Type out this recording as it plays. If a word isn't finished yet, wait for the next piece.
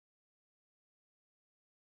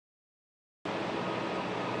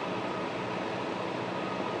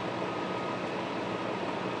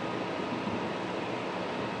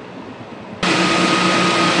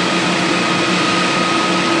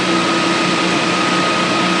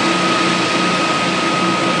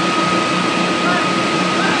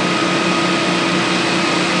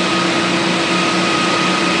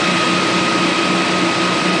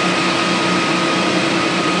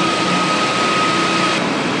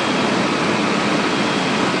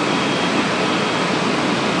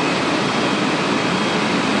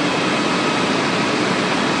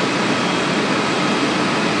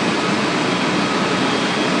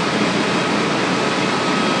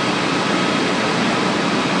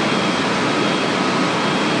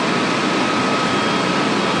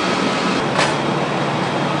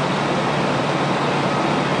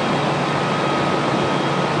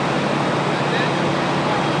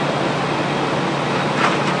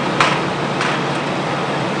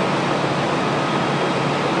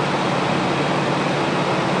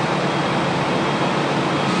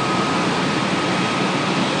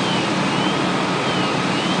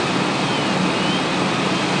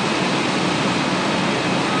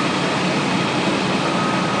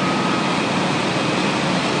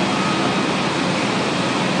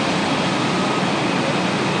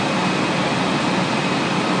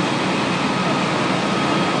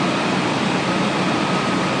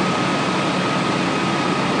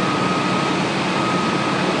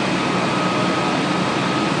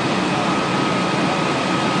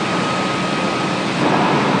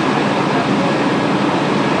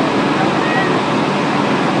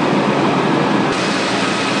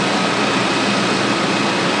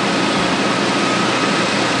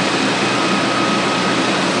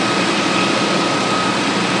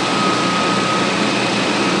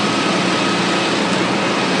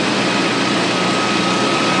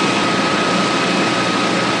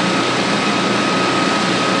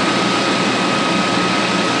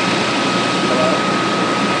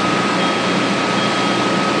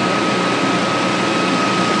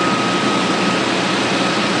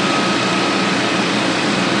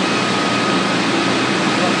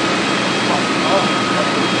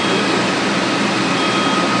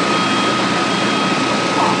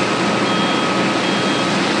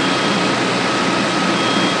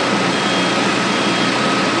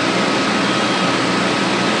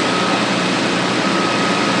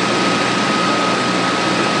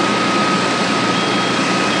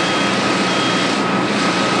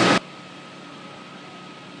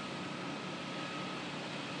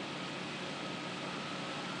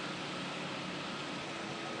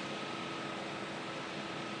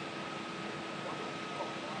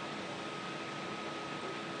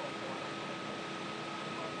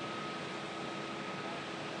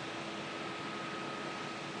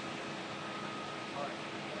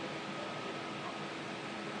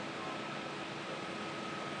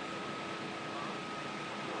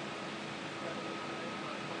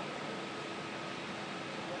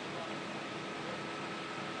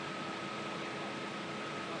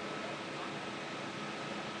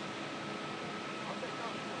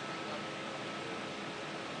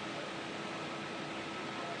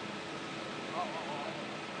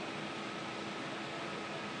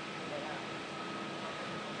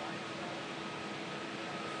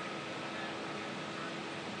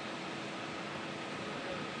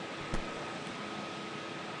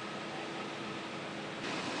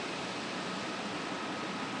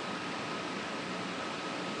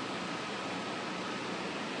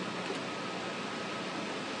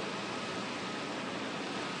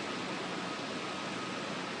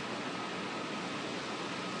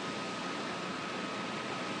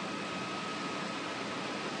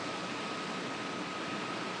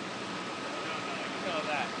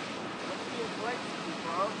that.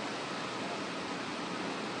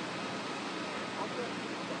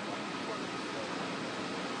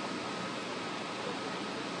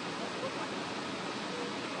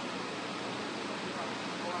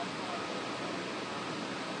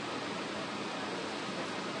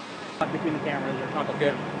 Between the cameras or talk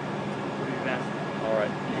Okay. would be best. All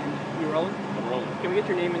right. You rolling? I'm rolling. Can we get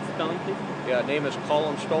your name and spelling, please? Yeah, name is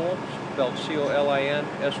Colin Stowell, spelled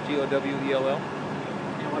C-O-L-I-N-S-T-O-W-E-L-L.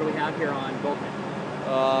 And what do we have here on Vulcan?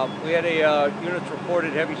 We had a units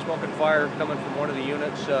reported heavy smoke and fire coming from one of the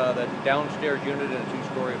units, the downstairs unit in a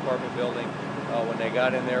two-story apartment building. When they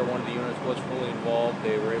got in there, one of the units was fully involved.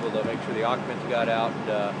 They were able to make sure the occupants got out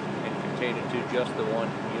and contained it to just the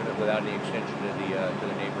one unit without any extension to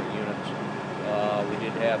the neighboring units. We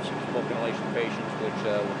did have some smoke inhalation patients which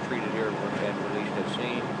were treated here and released at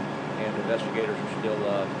scene, and investigators are still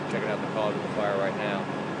checking out the cause of the fire right now.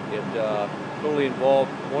 It totally involved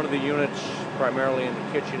one of the units, primarily in the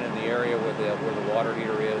kitchen in the area where the water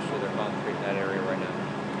heater is, so they're concentrating that area right now.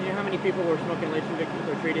 Do you know how many people were smoke inhalation victims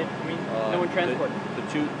or treated? I mean, no one transported?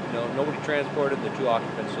 Nobody transported. The two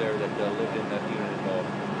occupants there that lived in that unit involved.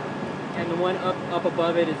 And the one up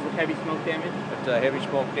above it is with heavy smoke damage? It's heavy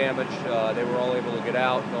smoke damage. They were all able to get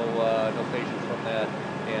out. No patients from that,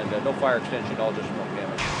 and no fire extension. All just smoke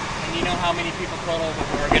damage. And you know how many people total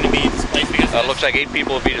are going to be displaced because of this? Looks like 8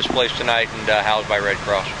 people will be displaced tonight and housed by Red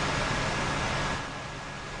Cross.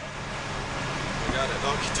 We got it.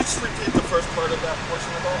 Could you just repeat the first part of that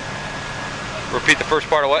portion of all? Repeat the first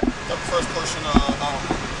part of what? The first portion of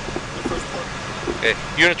the first part. Okay.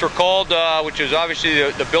 Units were called, which is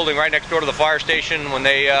obviously the building right next door to the fire station. When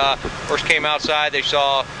they first came outside, they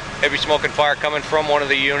saw heavy smoke and fire coming from one of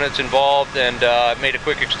the units involved, and made a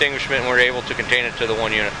quick extinguishment, and were able to contain it to the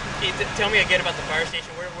one unit. Tell me again about the fire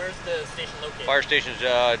station. Where's the station located? Fire station's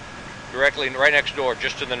directly right next door,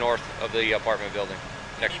 just to the north of the apartment building.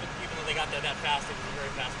 Even though they got there that fast, it was a very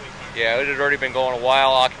fast wake fire. Yeah, it had already been going a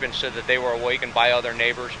while. Occupants said that they were awakened by other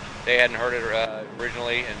neighbors. They hadn't heard it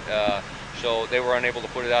originally, and so they were unable to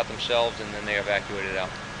put it out themselves, and then they evacuated it out.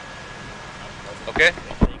 Okay?